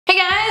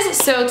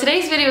So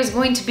today's video is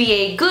going to be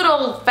a good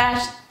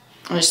old-fashioned,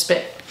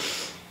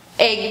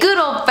 a good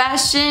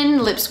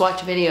old-fashioned lip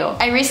swatch video.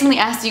 I recently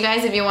asked you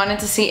guys if you wanted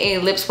to see a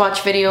lip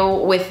swatch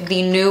video with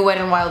the new Wet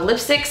n Wild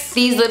lipsticks.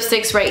 These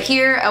lipsticks right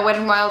here, Wet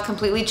n Wild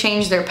completely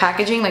changed their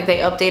packaging, like they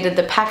updated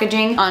the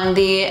packaging on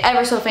the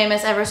ever so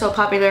famous, ever so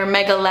popular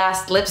Mega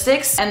Last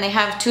lipsticks, and they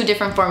have two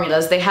different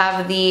formulas. They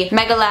have the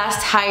Mega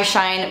Last High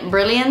Shine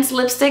Brilliance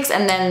lipsticks,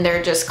 and then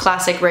they're just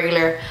classic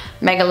regular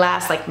Mega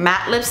Last like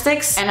matte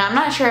lipsticks. And I'm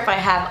not sure if I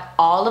have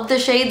all of the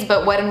shades,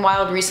 but Wet n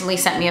Wild recently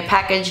sent me a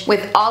package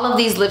with all of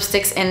these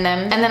lipsticks in them.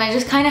 And then I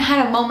just kind of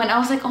had a moment. I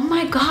was like, oh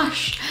my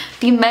gosh,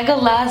 the Mega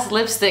Last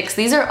lipsticks.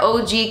 These are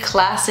OG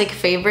classic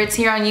favorites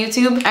here on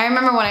YouTube. I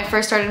remember when I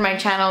first started my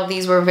channel,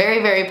 these were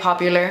very, very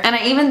popular. And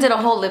I even did a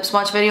whole lip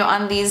swatch video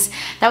on these.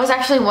 That was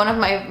actually one of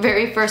my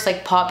very first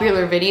like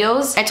popular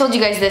videos. I told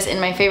you guys this in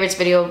my favorites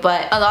video,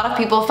 but a lot of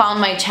people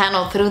found my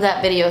channel through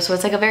that video. So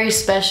it's like a very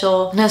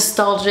special,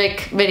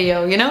 nostalgic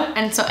video, you know?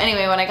 And so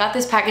anyway, when I got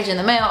this package in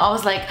the mail, I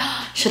was like,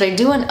 should I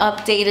do an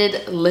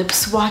updated lip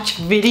swatch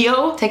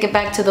video? Take it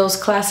back to those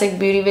classic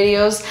beauty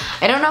videos.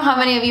 I don't know how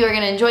many of you are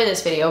gonna enjoy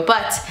this video,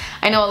 but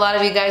I know a lot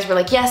of you guys were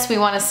like, yes, we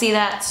wanna see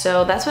that.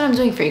 So that's what I'm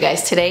doing for you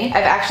guys today.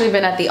 I've actually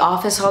been at the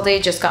office all day,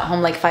 just got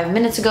home like 5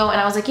 minutes ago,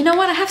 and I was like, you know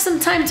what? I have some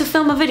time to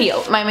film a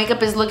video. My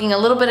makeup is looking a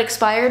little bit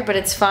expired, but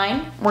it's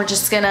fine. We're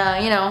just gonna,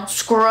 you know,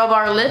 scrub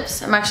our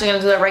lips. I'm actually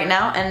gonna do that right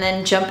now and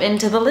then jump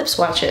into the lip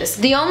swatches.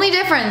 The only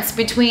difference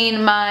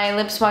between my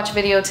lip swatch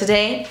video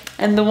today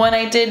and the one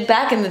I did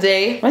back in the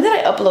day, when did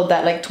I upload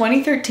that? Like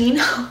 2013?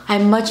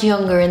 I'm much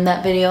younger in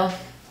that video.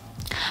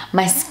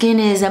 My skin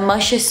is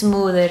much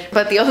smoother.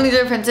 But the only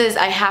difference is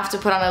I have to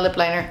put on a lip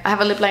liner. I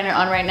have a lip liner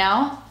on right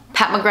now.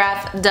 Pat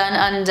McGrath Done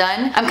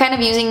Undone. I'm kind of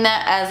using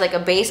that as like a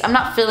base. I'm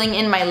not filling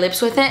in my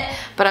lips with it,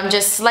 but I'm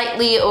just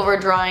slightly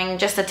overdrawing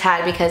just a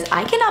tad because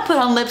I cannot put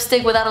on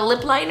lipstick without a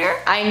lip liner.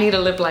 I need a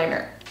lip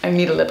liner. I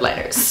need a lip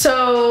liner.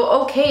 So,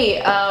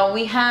 okay,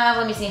 we have,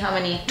 let me see how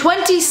many,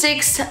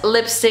 26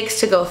 lipsticks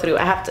to go through.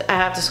 I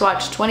have to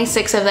swatch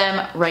 26 of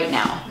them right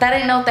now. That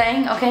ain't no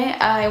thing, okay?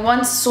 I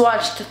once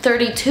swatched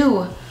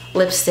 32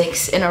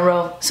 lipsticks in a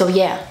row, so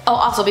yeah. Oh,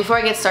 also, before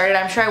I get started,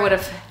 I'm sure I would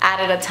have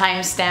added a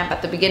timestamp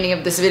at the beginning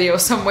of this video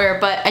somewhere,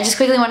 but I just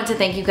quickly wanted to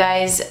thank you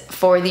guys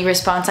for the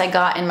response I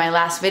got in my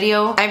last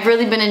video. I've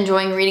really been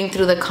enjoying reading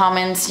through the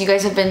comments. You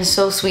guys have been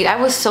so sweet.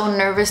 I was so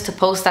nervous to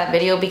post that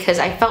video because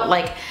I felt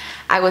like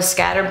I was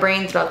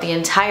scatterbrained throughout the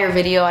entire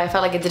video. I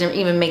felt like it didn't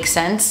even make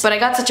sense. But I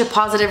got such a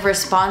positive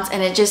response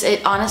and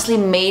it honestly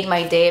made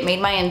my day. It made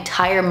my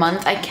entire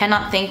month. I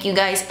cannot thank you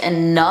guys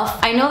enough.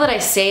 I know that I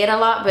say it a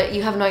lot, but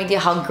you have no idea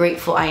how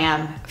grateful I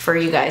am for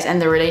you guys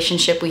and the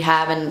relationship we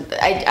have. And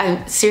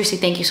I seriously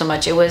thank you so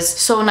much. It was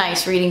so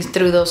nice reading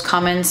through those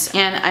comments.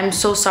 And I'm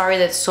so sorry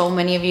that so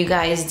many of you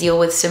guys deal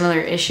with similar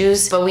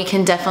issues, but we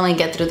can definitely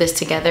get through this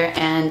together.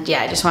 And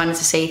yeah, I just wanted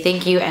to say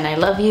thank you and I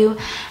love you.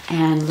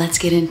 And let's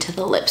get into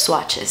the lip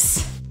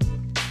swatches.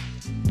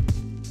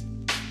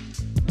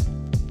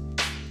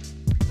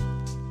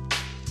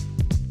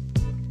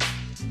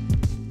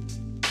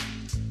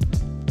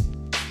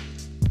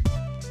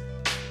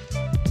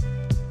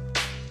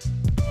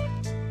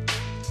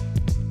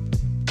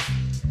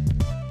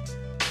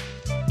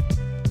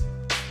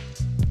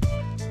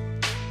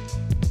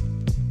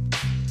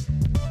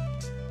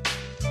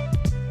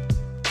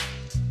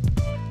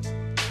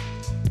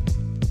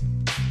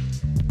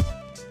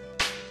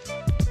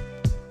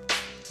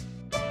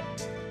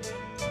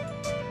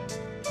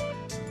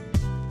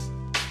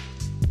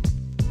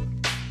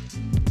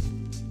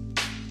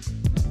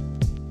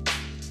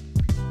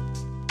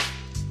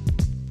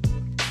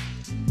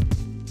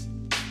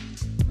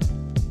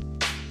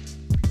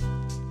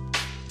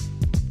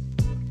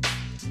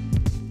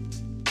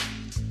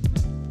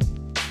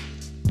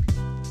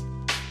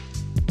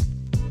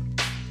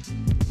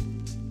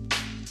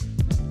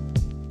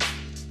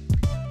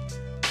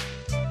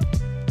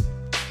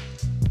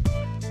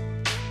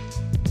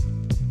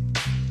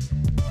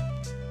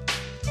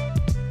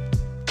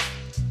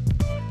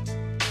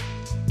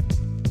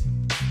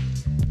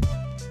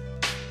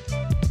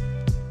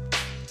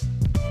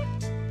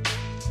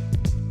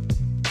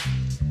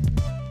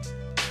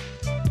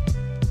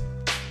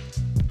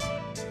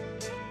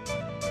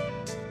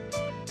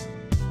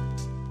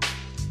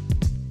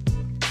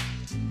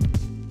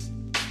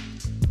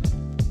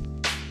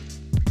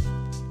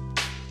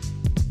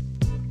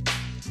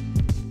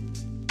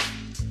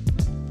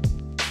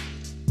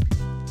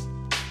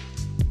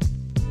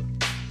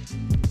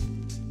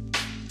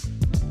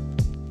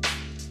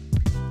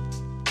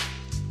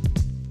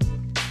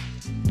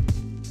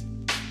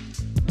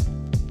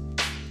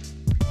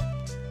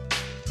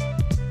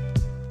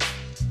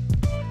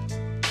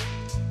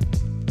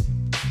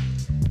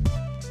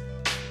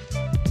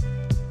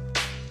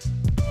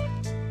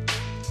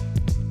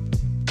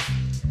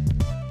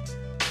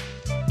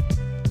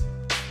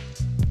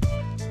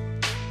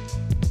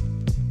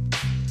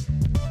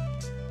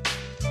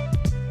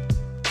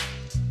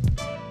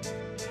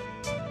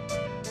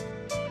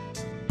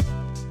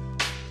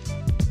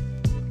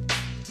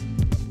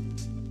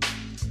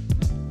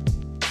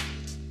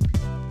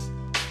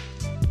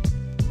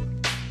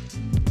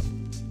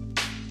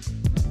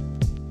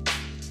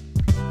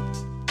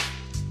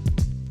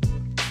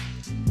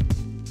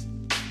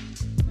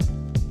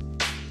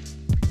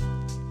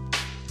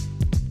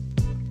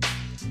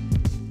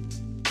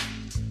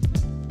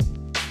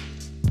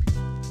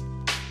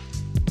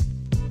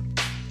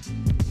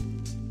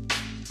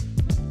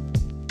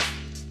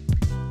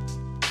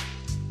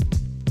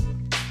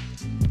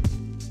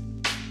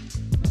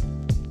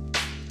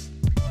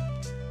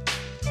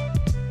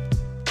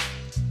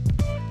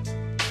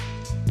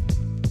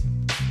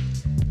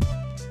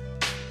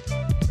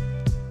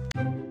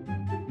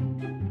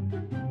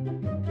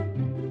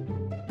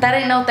 That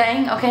ain't no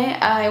thing, okay?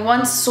 I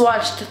once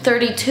swatched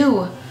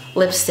 32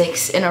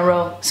 lipsticks in a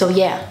row, so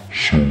yeah.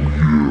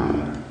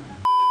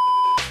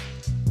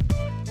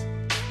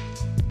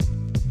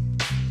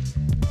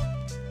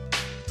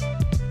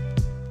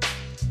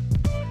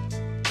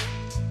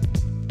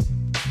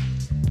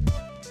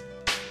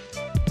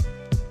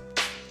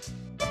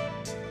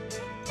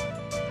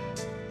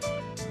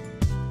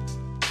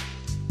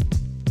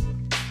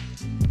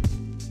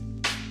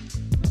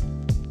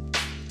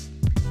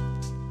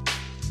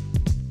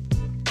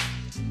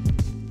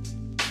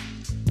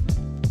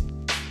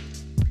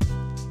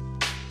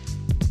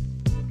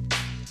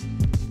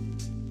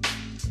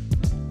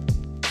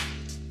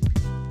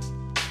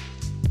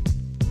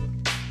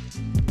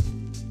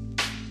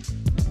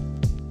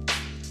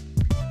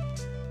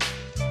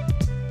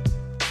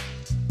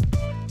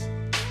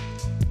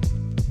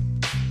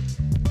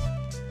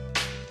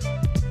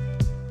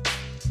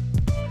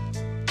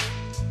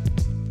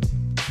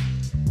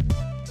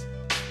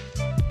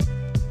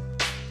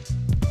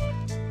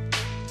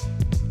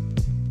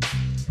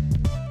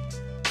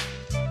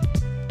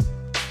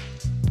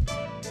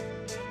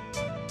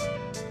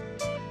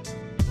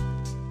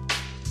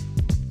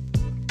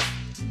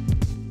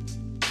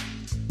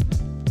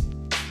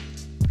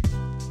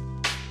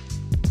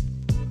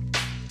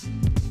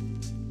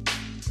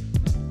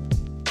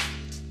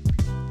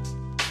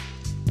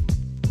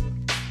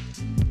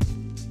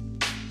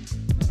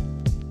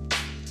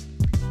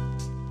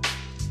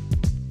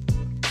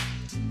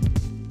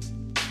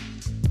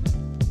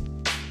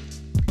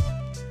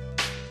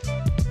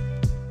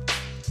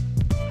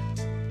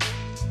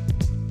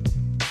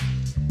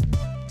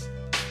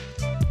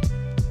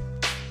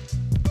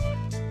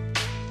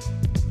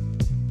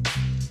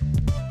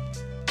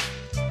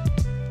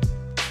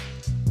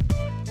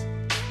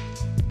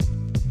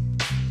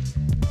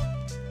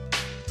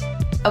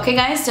 Okay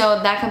guys,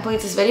 so that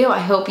completes this video. I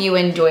hope you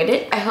enjoyed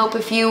it. I hope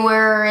if you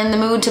were in the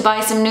mood to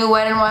buy some new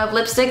Wet n Wild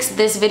lipsticks,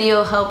 this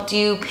video helped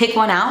you pick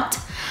one out.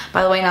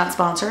 By the way, not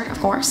sponsored, of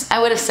course. I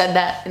would have said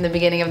that in the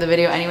beginning of the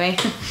video anyway,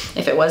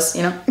 if it was,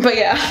 you know. But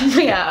yeah,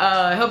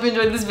 I hope you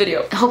enjoyed this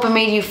video. I hope it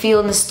made you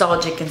feel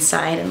nostalgic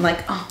inside and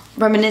like, oh,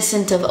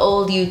 reminiscent of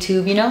old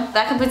YouTube, you know?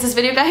 That completes this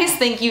video, guys.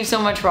 Thank you so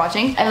much for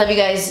watching. I love you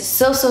guys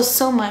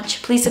so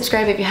much. Please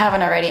subscribe if you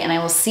haven't already, and I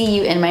will see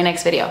you in my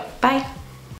next video. Bye.